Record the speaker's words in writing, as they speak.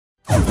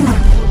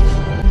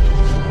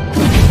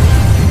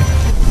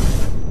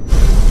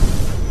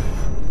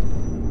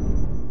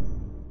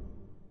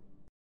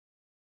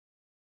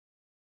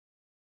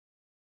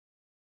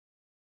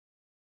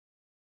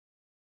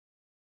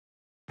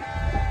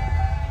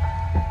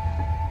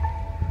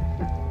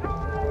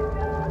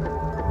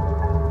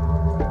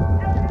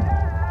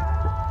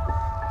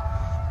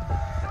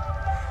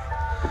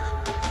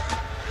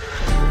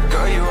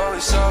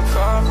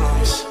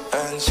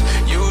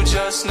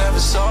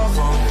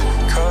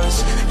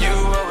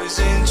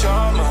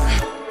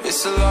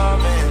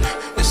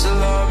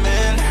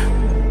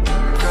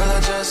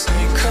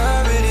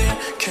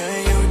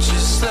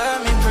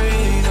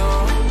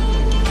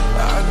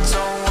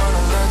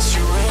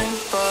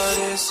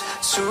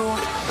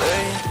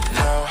late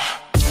now.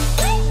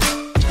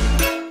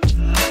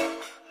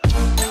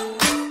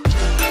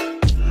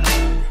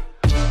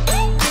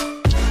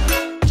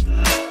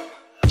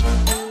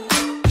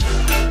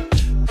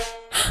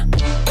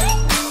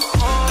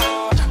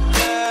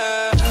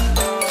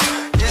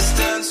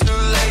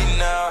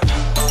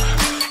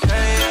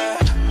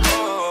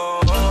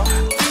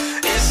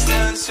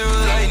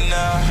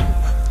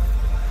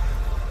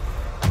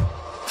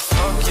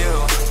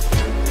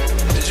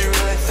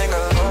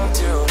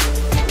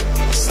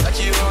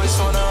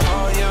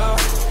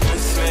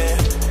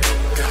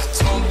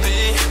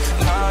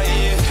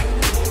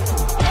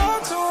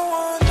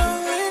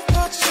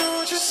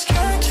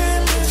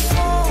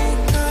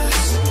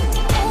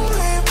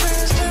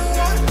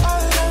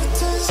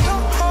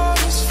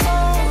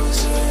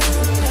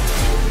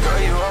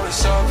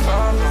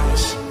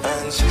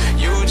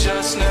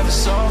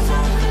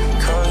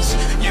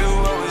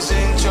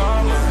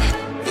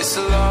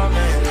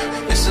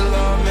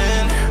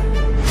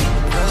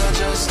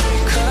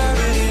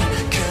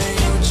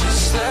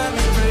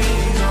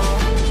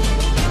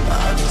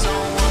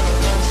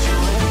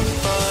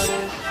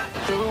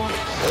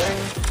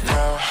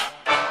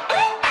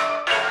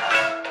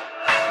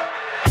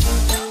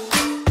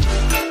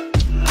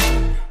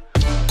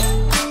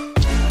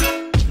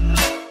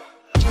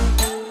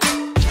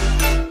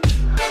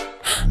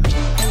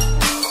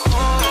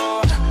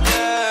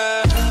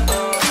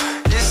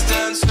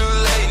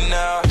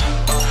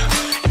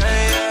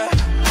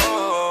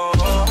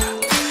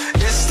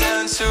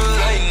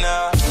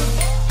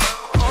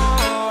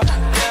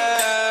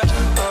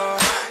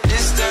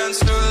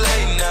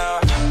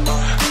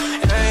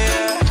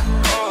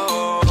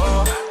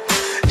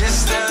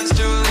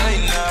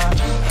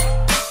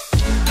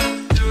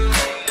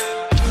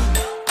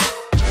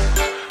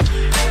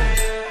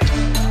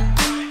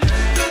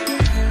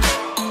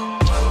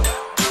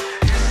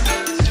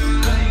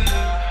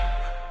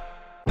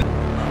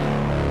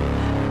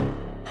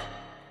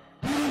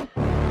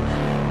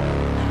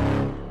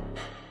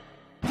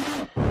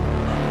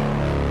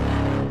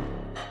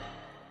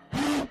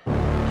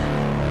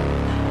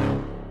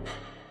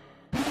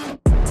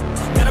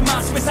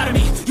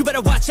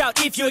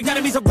 If your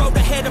enemy's a road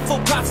ahead of full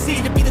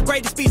prophecy to be the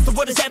greatest beast the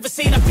world has ever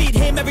seen. I feed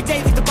him every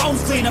day like the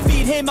bones clean. I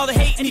feed him all the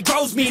hate and he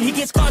grows me. And he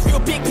gets claws real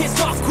big, pissed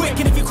off quick.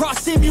 And if you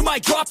cross him, you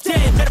might drop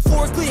dead.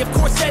 Metaphorically, of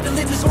course,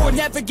 settling the sword.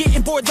 Never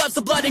getting bored, loves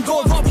the blood and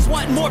gore. Always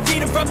wanting more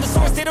freedom from the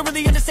source. They don't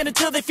really understand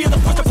until they feel the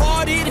force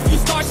departed. If you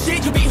start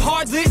shit, you'll be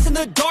heartless in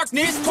the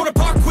darkness. Torn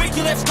apart quick,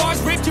 you left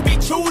scars ripped. You'll be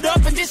chewed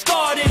up and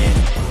discarded.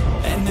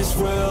 And this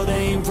world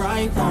ain't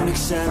right, won't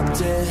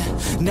accept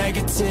it.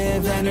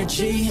 Negative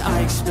energy,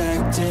 I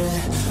expect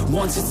it.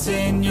 Once it's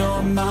in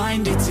your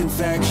mind, it's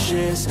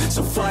infectious.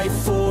 So fight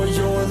for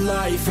your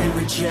life and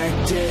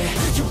reject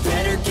it. You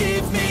better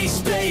give me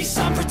space,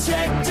 I'm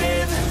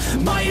protective.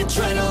 My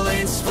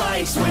adrenaline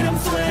spikes when I'm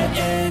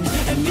threatened.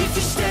 And if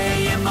you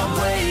stay in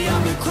my way,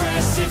 I'm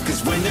aggressive.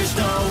 Cause when there's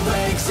no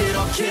exit,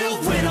 I'll kill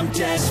when I'm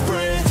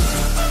desperate.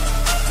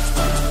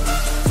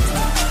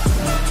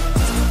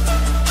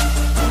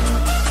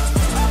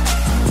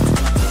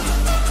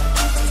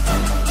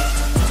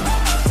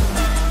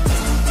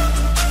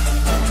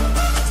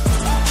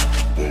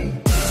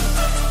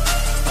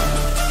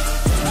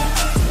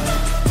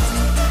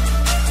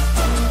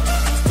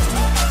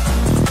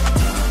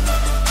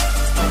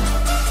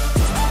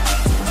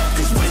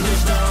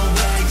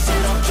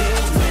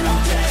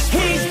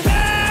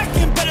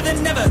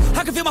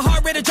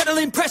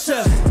 Adrenaline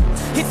pressure,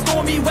 it's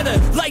stormy weather,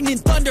 lightning,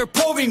 thunder,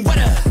 pouring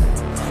weather.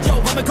 Yo,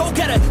 I'm a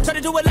go-getter, try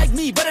to do it like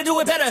me, but I do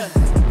it better.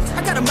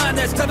 I got a mind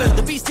that's clever,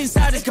 the beast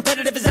inside is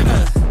competitive as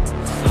ever.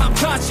 I'm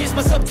conscious,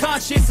 my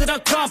subconscious, an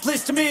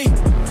accomplice to me.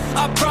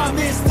 I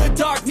promise the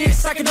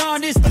darkness, I can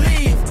honest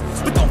believe.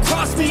 But don't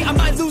cross me, I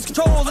might lose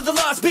control of the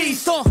lost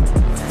beast.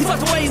 He's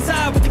locked away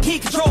inside with the key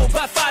control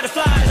by fight or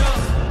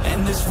flight.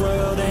 And this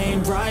world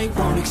ain't right,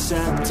 won't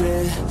accept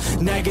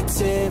it.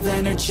 Negative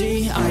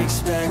energy, I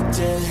expect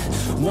it.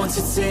 Once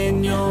it's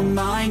in your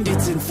mind,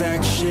 it's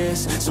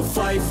infectious. So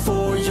fight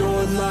for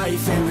your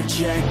life and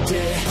reject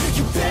it.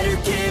 You better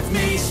give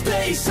me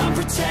space, I'm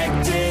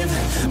protective.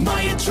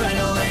 My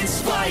adrenaline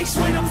spikes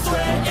when I'm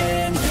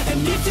threatened.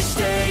 And if you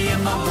stay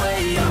in my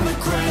way, I'm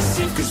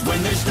aggressive. Cause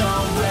when there's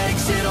no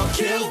exit, I'll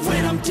kill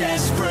when I'm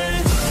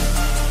desperate.